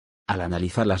Al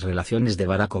analizar las relaciones de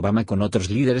Barack Obama con otros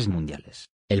líderes mundiales,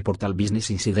 el portal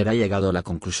Business Insider ha llegado a la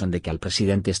conclusión de que al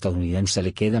presidente estadounidense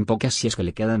le quedan pocas, si es que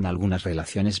le quedan algunas,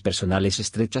 relaciones personales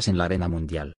estrechas en la arena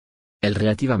mundial. El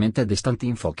relativamente distante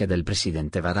enfoque del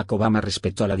presidente Barack Obama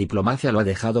respecto a la diplomacia lo ha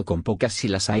dejado con pocas, si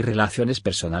las hay, relaciones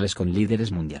personales con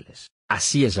líderes mundiales.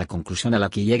 Así es la conclusión a la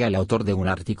que llega el autor de un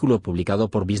artículo publicado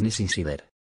por Business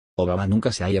Insider. Obama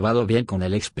nunca se ha llevado bien con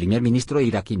el ex primer ministro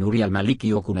iraquí Nouri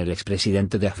al-Maliki o con el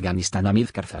expresidente de Afganistán Hamid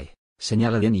Karzai,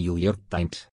 señala The New York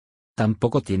Times.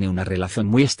 Tampoco tiene una relación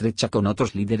muy estrecha con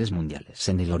otros líderes mundiales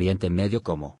en el Oriente Medio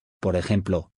como, por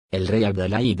ejemplo, el rey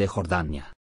Abdallah de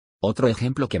Jordania. Otro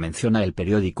ejemplo que menciona el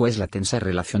periódico es la tensa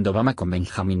relación de Obama con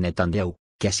Benjamin Netanyahu,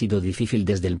 que ha sido difícil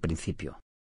desde el principio.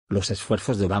 Los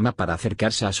esfuerzos de Obama para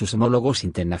acercarse a sus homólogos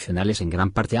internacionales en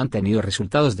gran parte han tenido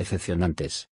resultados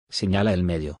decepcionantes, señala el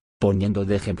medio, poniendo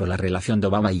de ejemplo la relación de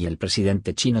Obama y el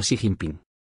presidente chino Xi Jinping.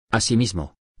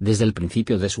 Asimismo, desde el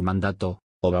principio de su mandato,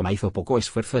 Obama hizo poco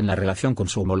esfuerzo en la relación con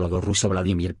su homólogo ruso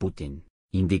Vladimir Putin,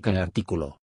 indica el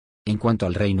artículo. En cuanto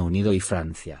al Reino Unido y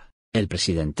Francia, el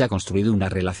presidente ha construido una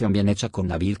relación bien hecha con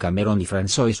David Cameron y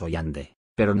François Hollande,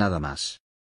 pero nada más.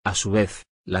 A su vez,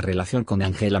 la relación con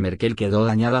Angela Merkel quedó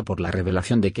dañada por la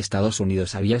revelación de que Estados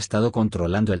Unidos había estado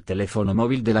controlando el teléfono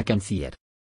móvil de la canciller.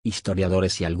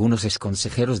 Historiadores y algunos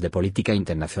exconsejeros de política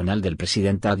internacional del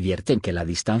presidente advierten que la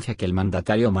distancia que el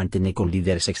mandatario mantiene con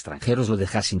líderes extranjeros lo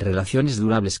deja sin relaciones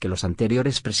durables que los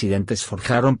anteriores presidentes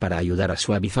forjaron para ayudar a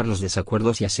suavizar los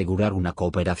desacuerdos y asegurar una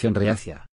cooperación reacia.